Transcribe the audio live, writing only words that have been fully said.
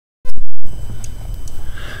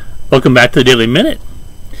Welcome back to the Daily Minute.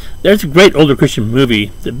 There's a great older Christian movie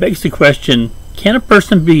that begs the question, can a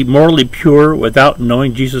person be morally pure without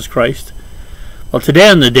knowing Jesus Christ? Well, today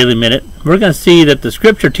on the Daily Minute, we're going to see that the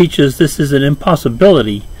Scripture teaches this is an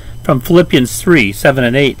impossibility from Philippians 3, 7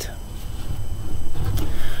 and 8.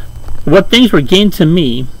 What things were gained to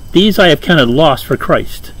me, these I have counted loss for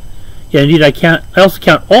Christ. Yet indeed I also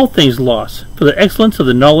count all things loss for the excellence of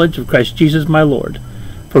the knowledge of Christ Jesus my Lord,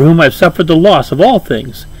 for whom I have suffered the loss of all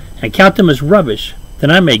things, and count them as rubbish,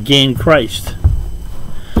 that I may gain Christ.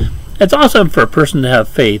 It's awesome for a person to have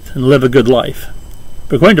faith and live a good life.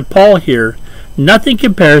 But according to Paul here, nothing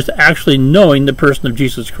compares to actually knowing the person of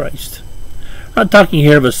Jesus Christ. We're not talking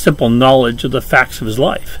here of a simple knowledge of the facts of his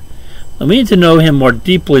life. And we need to know him more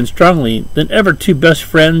deeply and strongly than ever two best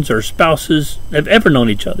friends or spouses have ever known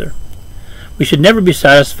each other. We should never be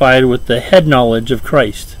satisfied with the head knowledge of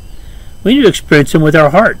Christ. We need to experience him with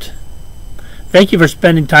our heart. Thank you for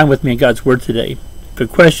spending time with me in God's Word today. If you have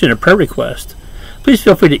a question or prayer request, please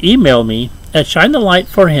feel free to email me at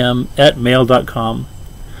shinethelightforhim@mail.com.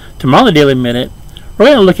 Tomorrow in the Daily Minute, we're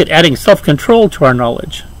going to look at adding self-control to our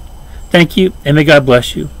knowledge. Thank you, and may God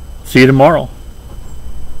bless you. See you tomorrow.